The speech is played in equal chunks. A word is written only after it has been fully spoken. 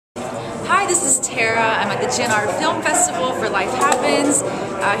Hi, this is Tara. I'm at the Gen Art Film Festival for Life Happens,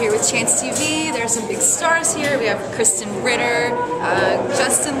 here with Chance TV. There's some big stars here. We have Krysten Ritter,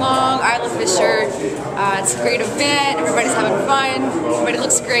 Justin Long, Isla Fisher. It's a great event. Everybody's having fun. Everybody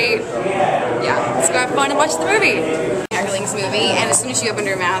looks great. Yeah, let's go have fun and watch the movie. Movie, and as soon as she opened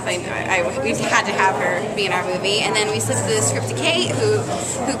her mouth, we had to have her be in our movie. And then we slipped the script to Kate, who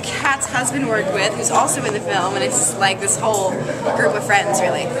Kat's husband worked with, who's also in the film, and it's just like this whole group of friends,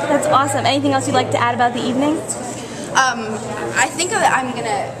 really. That's awesome. Anything else you'd like to add about the evening? I think that I'm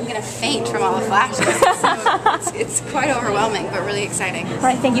gonna faint from all the flashes. So it's quite overwhelming, but really exciting. All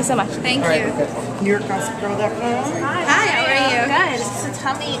right, thank you so much. Thank you. NewYorkGossipGirl.com. Hi, how are you? Good. So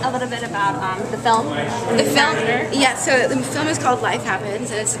tell me a little bit about the film. The film, yeah. So the film is called Life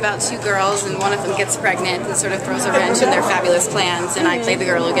Happens, and it's about two girls, and one of them gets pregnant and sort of throws a wrench in their fabulous plans. And I play the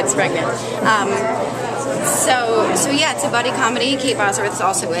girl who gets pregnant. So yeah, it's a buddy comedy. Kate Bosworth is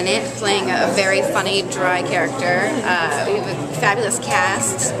also in it, playing a very funny, dry character. We have a fabulous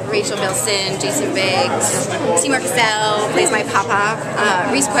cast: Rachel Bilson, Jason Biggs, Seymour Cassell plays my papa,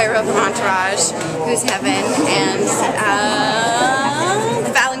 Reese Poirot from Entourage, who's Heaven, and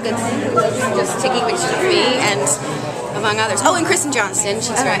Fallon Goodson, who's just taking pictures of me, and among others. Oh, and Kristen Johnston,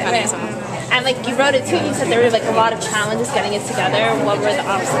 she's very funny as well. And like you wrote it too, you said there were like a lot of challenges getting it together. What were the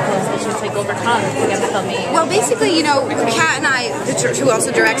obstacles that you like overcome to get the film made? Well, basically, you know, Kat and I, who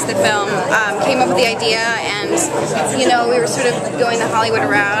also directs the film, came up with the idea, and you know, we were sort of going the Hollywood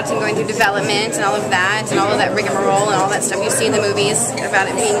route and going through development and all of that rigmarole and all that stuff you see in the movies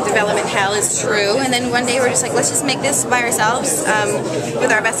about it being development hell is true. And then one day we're just like, let's just make this by ourselves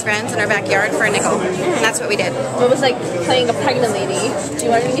with our best friends in our backyard for a nickel, and that's what we did. What was like playing a pregnant lady? Do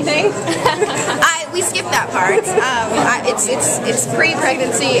you learn anything? We skipped that part. It's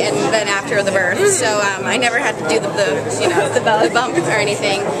pre-pregnancy and then after the birth, so I never had to do the bump or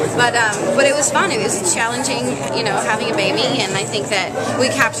anything. But it was fun. It was challenging, you know, having a baby, and I think that we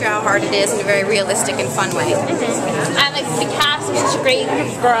capture how hard it is in a very realistic and fun way. And like the cast was such a great group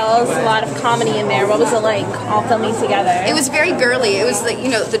of girls, a lot of comedy in there. What was it like all filming together? It was very girly. It was like, you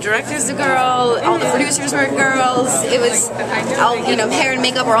know, the director's a girl, all the producers were girls. It was all, you know, hair and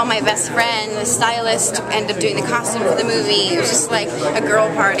makeup were all my best friend. The stylist ended up doing the costume for the movie. It was just like a girl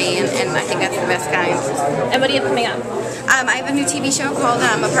party, and I think that's the best kind. And what do you have coming up? I have a new TV show called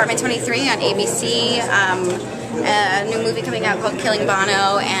Apartment 23 on ABC. A new movie coming out called Killing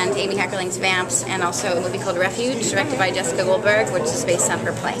Bono and Amy Heckerling's Vamps, and also a movie called Refuge, directed by Jessica Goldberg, which is based on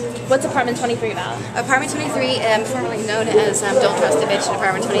her play. What's Apartment 23 about? Apartment 23, formerly known as Don't Trust a Bitch in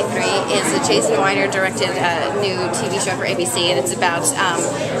Apartment 23, is a Jason Weiner directed new TV show for ABC, and it's about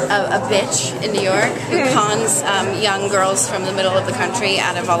a bitch in New York who cons young girls from the middle of the country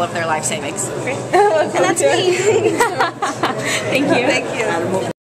out of all of their life savings. And that's me. Thank you. Thank you.